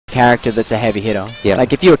character that's a heavy hitter. Yeah.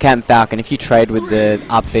 Like if you were Captain Falcon, if you trade with the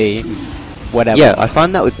up B, whatever. Yeah, I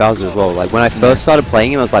find that with Bowser as well. Like when I first started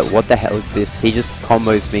playing him, I was like, what the hell is this? He just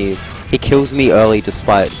combos me. He kills me early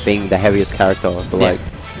despite being the heaviest character. But like,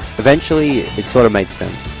 eventually, it sort of made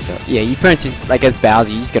sense. Yeah, you pretty much just, like as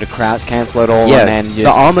Bowser, you just got to crouch, cancel it all, Yeah, and then just... the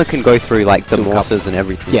armor can go through like the do a mortars and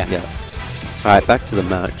everything. Yeah. Alright, back to the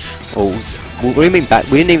match. Oh, what do you mean back?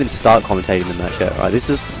 We didn't even start commentating the match yet. Alright, this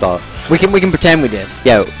is the start. We can pretend we did.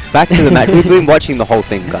 Yeah, back to the match. We've been watching the whole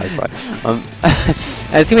thing, guys. Like,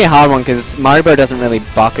 it's gonna be a hard one because Maribro doesn't really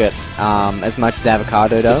bucket as much as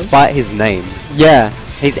Avocado does. despite his name. Yeah.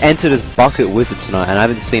 He's entered as Bucket Wizard tonight, and I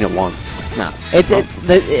haven't seen it once. No. It's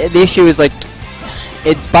the issue is like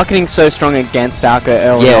bucketing so strong against Falco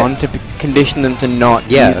early on to condition them to not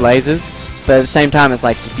use lasers. But at the same time, it's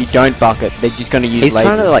like if you don't bucket, they're just going to use lasers. He's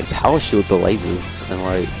trying to like power shield the lasers, and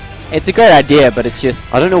like it's a great idea, but it's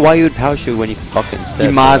just I don't know why you would power shield when you can bucket instead.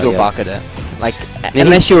 You might as well bucket it, like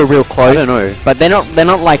unless you were real close. I don't know, but they're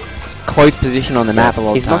not like close position on the map a lot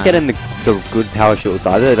of He's not getting the good power shields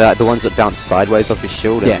either. They're the ones that bounce sideways off his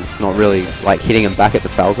shield, and it's not really like hitting him back at the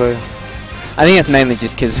Falco. I think it's mainly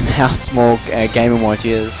just because of how small Game & Watch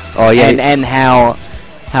is. Oh yeah, and how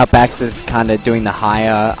Baxter's kind of doing the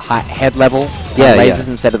higher head level lasers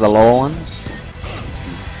instead of the lower ones.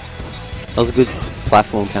 That was a good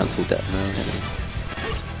platform cancel death.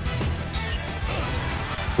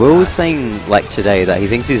 Will was saying like today that he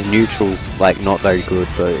thinks his neutral's like not very good,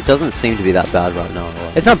 but it doesn't seem to be that bad right now.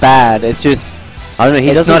 Like, it's not bad. It's just I don't know.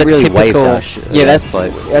 He doesn't really wave dash. Yeah, that's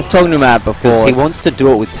like that's talking to him about before. He wants to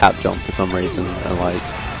do it with tap jump for some reason, and like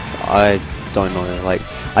I don't know. Like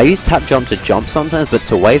I use tap jump to jump sometimes, but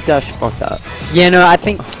to wave dash, fuck that. Yeah, no, I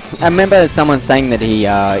remember someone saying that he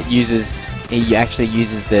actually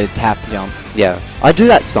uses the tap jump. Yeah, I do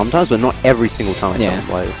that sometimes, but not every single time I jump.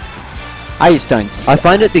 Like I just don't. I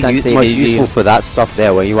find it most useful for that stuff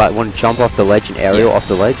there, where you like want to jump off the ledge and aerial off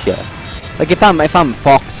the ledge. Yeah. Like if I'm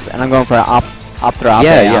Fox and I'm going for an up throw up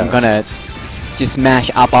there, I'm gonna just smash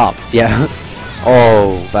up. Yeah.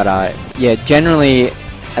 But yeah, generally,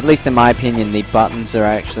 at least in my opinion, the buttons are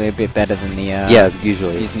actually a bit better than the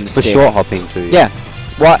usually using the for stick. short hopping too. Yeah.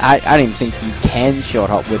 Well, I don't even think you can short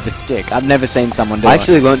hop with the stick. I've never seen someone do it. I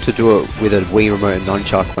actually learned to do it with a Wii remote and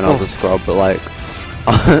nunchuck when I was a scrub, but like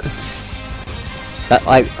that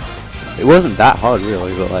like it wasn't that hard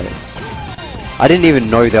really, but like I didn't even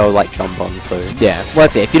know they were like jump buttons. So yeah, well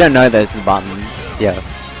that's it. If you don't know those are the buttons,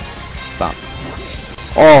 but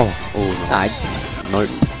nice. Nope.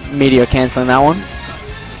 Meteor cancelling that one.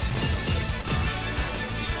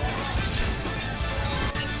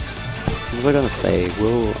 What was I gonna say?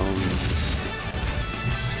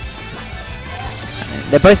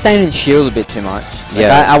 They're both staying in shield a bit too much. Like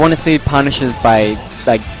I want to see punishes by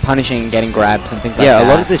like punishing and getting grabs and things like that. Yeah, a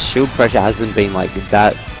lot of the shield pressure hasn't been like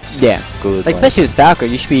that. Yeah, good. Like especially as Falco,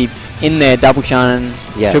 you should be in there, double shine,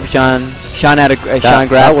 triple shine, shine out a shine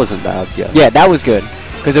grab. That wasn't bad. Yeah, that was good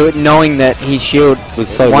because knowing that his shield was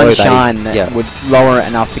so one low shine that would lower it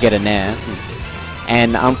enough to get a nair.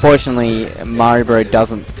 And unfortunately, Maribro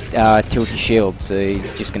doesn't tilt his shield, so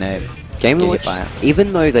he's just gonna Game & Watch.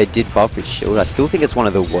 Even though they did buff his shield, I still think it's one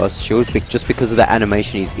of the worst shields just because of the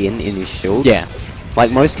animation he's in his shield. Yeah.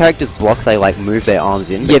 Like most characters block, they like move their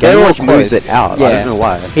arms in. Yeah, Game & Watch moves it out. Yeah. I don't know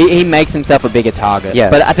why. He makes himself a bigger target. Yeah.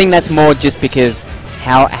 But I think that's more just because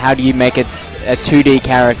how do you make a 2D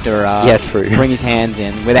character true. bring his hands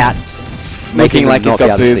in without making like he's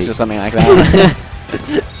got boobs or something like that.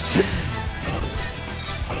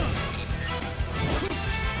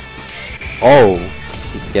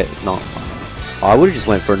 I would have just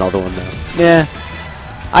went for another one though. Yeah.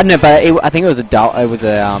 I don't know, but I think it was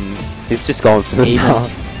a He's just going for the even. No.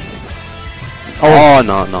 Oh,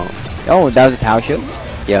 that was a power shield?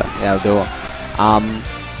 Yeah. That'll do it.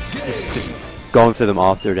 It's just going for them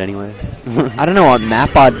after it anyway. I don't know what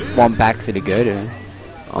map I'd want Baxter to go to.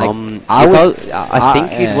 Like, I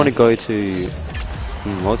think you'd want to go to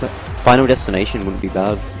what was that? Final Destination wouldn't be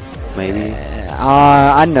bad, maybe.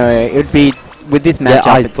 I don't know. It would be with this matchup.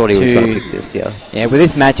 I thought he was going to pick this. Yeah. With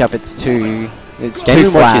this matchup, it's too Game &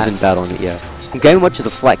 flat. Watch isn't bad on it. Yeah. Game & Watch is a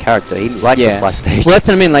flat character. He likes the flat stage. Well, that's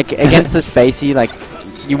what I mean. Like against the spacey, like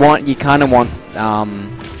you kind of want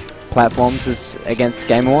platforms against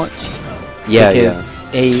Game & Watch. Yeah, because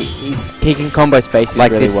he can combo spaces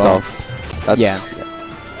like really this well. Stuff. That's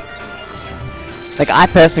Like I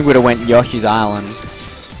personally would have went Yoshi's Island.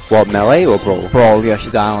 What, melee or brawl? Brawl,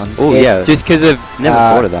 Yoshi's Island. Oh yeah. Just because of never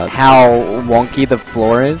thought of that. How wonky the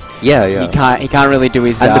floor is. Yeah, yeah. He can't really do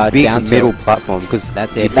his and the big down middle tilt. platform because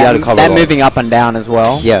that's it. That Moving up and down as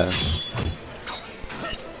well. Yeah.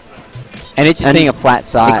 And it's just being a flat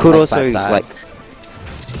side. It could like also, flat like, sides.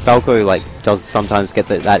 Falco, like, does sometimes get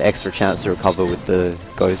that extra chance to recover with the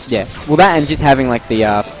ghost. Yeah. Well, that and just having, like,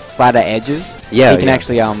 the flatter edges. Yeah, he can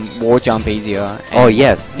actually war jump easier. And oh,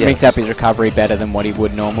 yes, yes. Makes up his recovery better than what he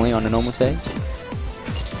would normally on a normal stage.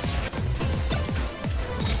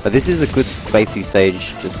 But this is a good spacey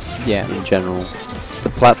stage, just in general. The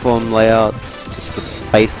platform layouts, just the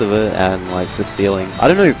space of it, and like the ceiling. I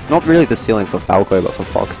don't know, not really the ceiling for Falco, but for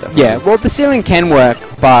Fox definitely. Yeah, well the ceiling can work,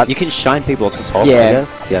 but you can shine people off the top, I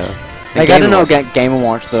guess. Yeah. Like I don't know about Game &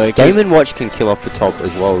 Watch though. Game & Watch can kill off the top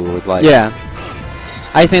as well with like. Yeah.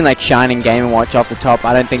 I think like shining Game & Watch off the top,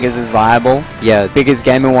 I don't think is as viable. Yeah. Because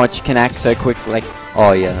Game & Watch can act so quick, like.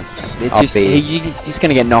 Oh yeah. It's he's just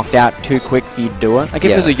gonna get knocked out too quick for you to do it. Like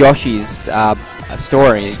if it was a Yoshi's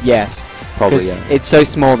story, yes. Probably, yeah. It's so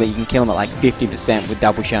small that you can kill him at like 50% with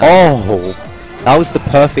double shine. Oh, that was the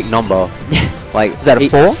perfect number. Like, is that a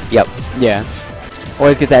 4? Yep. Yeah.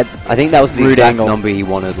 Always gets that. I think that was the exact angle. number he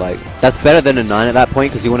wanted. Like, that's better than a 9 at that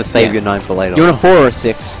point because you want to save your 9 for later. You want a 4 or a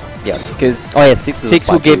 6? Yeah. Because 6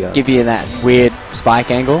 will give you that weird spike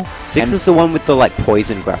angle. 6 is the one with the like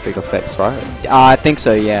poison graphic effects, right? I think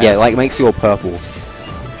so. Yeah. Yeah, like makes you all purple.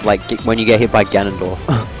 Like when you get hit by Ganondorf.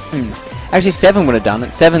 Actually, 7 would have done it.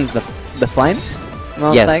 7's the flames.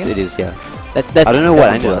 Yes, it is. Yeah. That's I don't know what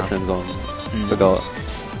angle that sends on. Forgot.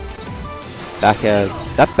 Back air.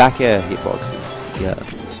 That back air hitbox is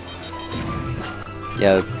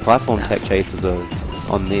yeah. Platform tech chases are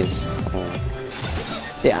on this.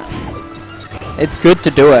 So, yeah. It's good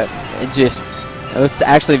to do it. It was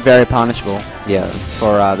actually very punishable. Yeah.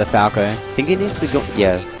 For the Falco. I think it needs to go.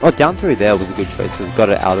 Yeah. Oh, down through there was a good choice. He's got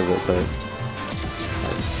it out of it, but.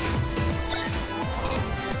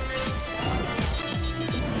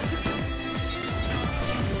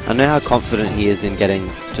 I know how confident he is in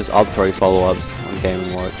getting just up throw follow-ups on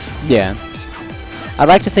Game & Watch. Yeah. I'd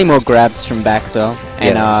like to see more grabs from Baxter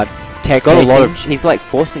and tech. He's got a lot of. He's like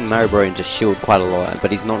forcing Maribro into shield quite a lot,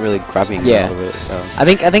 but he's not really grabbing out of it. I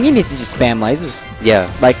think he needs to just spam lasers.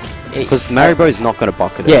 Yeah. Like because Maribro is not going to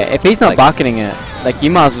bucket it. Yeah, if he's not bucketing it, like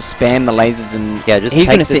you might as well spam the lasers and he's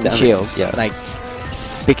going to sit and shield. Yeah. Like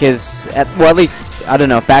because at least I don't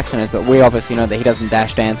know if Baxter knows, but we obviously know that he doesn't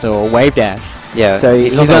dash dance or wave dash. Yeah, so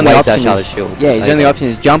he's his only option out of shield. Yeah, his only option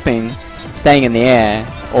is jumping, staying in the air,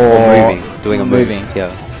 or moving, doing a moving. Yeah.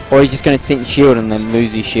 Or he's just going to sit and shield and then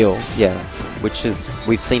lose his shield. Yeah, which is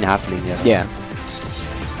we've seen happening. Yeah. Yeah.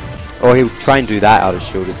 Or he'll try and do that out of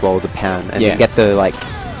shield as well, the pan, and then get the like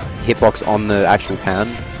hitbox on the actual pan.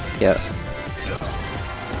 Yeah.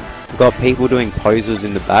 We've got people doing poses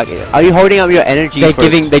in the back. Are you holding up your energy?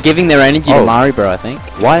 They're giving their energy to Maribro, I think.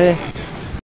 Why?